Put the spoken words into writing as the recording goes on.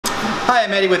Hi,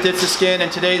 I'm Eddie with It's a Skin. In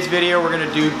today's video we're going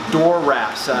to do door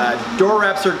wraps. Door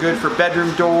wraps are good for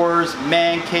bedroom doors,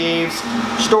 man caves,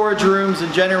 storage rooms,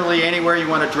 and generally anywhere you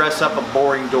want to dress up a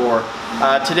boring door.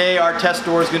 Today our test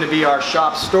door is going to be our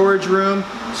shop storage room.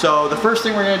 So the first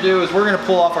thing we're going to do is we're going to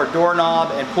pull off our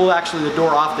doorknob and pull actually the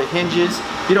door off the hinges.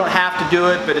 You don't have to do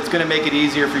it, but it's going to make it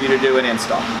easier for you to do an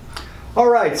install.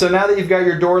 Alright, so now that you've got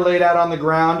your door laid out on the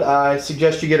ground, I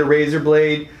suggest you get a razor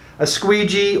blade, a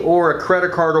squeegee, or a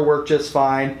credit card will work just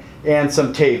fine, and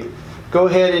some tape. Go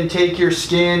ahead and take your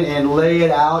skin and lay it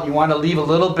out. You want to leave a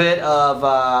little bit of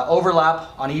overlap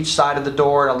on each side of the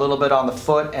door and a little bit on the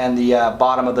foot and the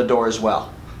bottom of the door as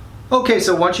well. Okay,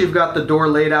 so once you've got the door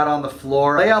laid out on the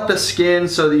floor, lay out the skin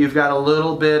so that you've got a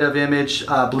little bit of image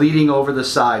bleeding over the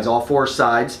sides, all four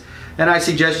sides. And I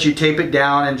suggest you tape it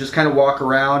down and just kind of walk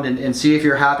around and see if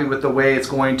you're happy with the way it's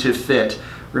going to fit.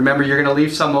 Remember, you're going to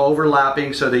leave some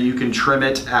overlapping so that you can trim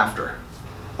it after.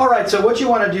 Alright, so what you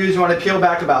want to do is you want to peel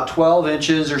back about 12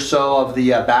 inches or so of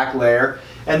the back layer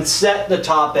and set the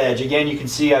top edge. Again, you can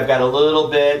see I've got a little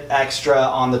bit extra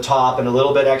on the top and a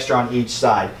little bit extra on each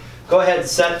side. Go ahead and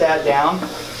set that down.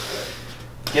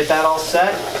 Get that all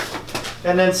set.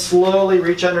 And then slowly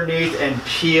reach underneath and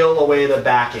peel away the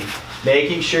backing,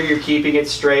 making sure you're keeping it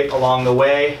straight along the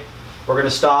way. We're going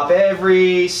to stop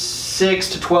every 6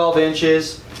 to 12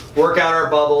 inches, work out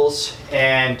our bubbles,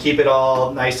 and keep it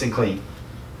all nice and clean.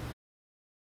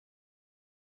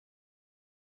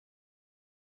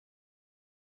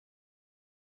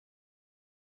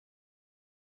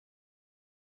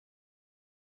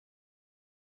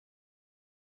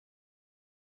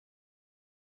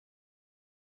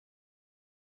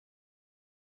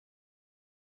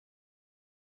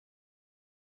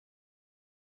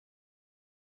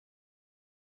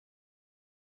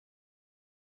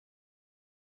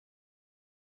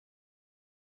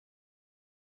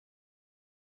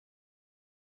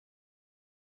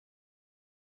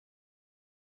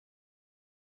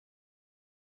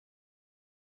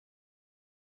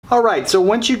 Alright, so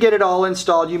once you get it all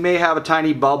installed, you may have a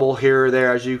tiny bubble here or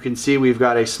there. As you can see, we've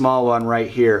got a small one right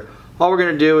here. All we're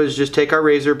going to do is just take our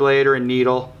razor blade or a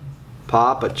needle,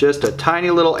 pop just a tiny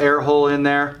little air hole in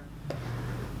there,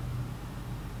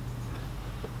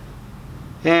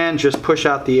 and just push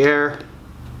out the air.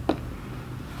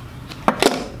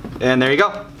 And there you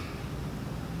go.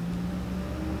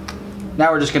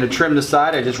 Now we're just going to trim the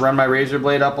side. I just run my razor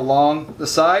blade up along the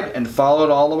side and follow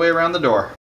it all the way around the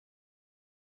door.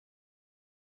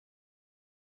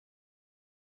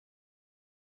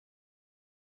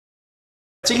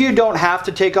 So you don't have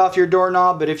to take off your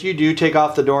doorknob, but if you do take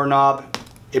off the doorknob,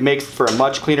 it makes for a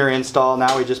much cleaner install.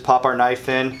 Now we just pop our knife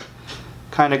in,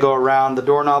 kind of go around the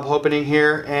doorknob opening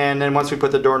here, and then once we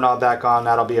put the doorknob back on,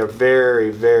 that'll be a very,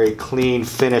 very clean,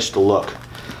 finished look.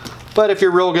 But if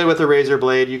you're real good with a razor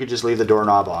blade, you could just leave the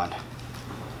doorknob on.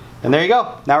 And there you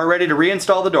go. Now we're ready to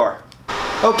reinstall the door.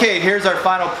 Okay, here's our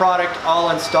final product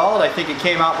all installed. I think it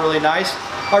came out really nice.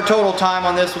 Our total time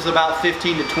on this was about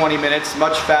 15 to 20 minutes,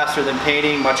 much faster than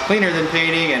painting, much cleaner than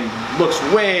painting, and looks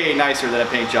way nicer than a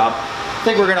paint job. I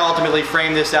think we're going to ultimately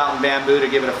frame this out in bamboo to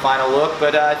give it a final look,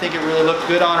 but I think it really looked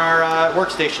good on our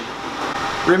workstation.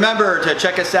 Remember to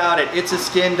check us out at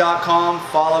itsaskin.com,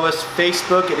 follow us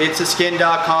Facebook at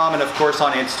itsaskin.com, and of course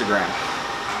on Instagram.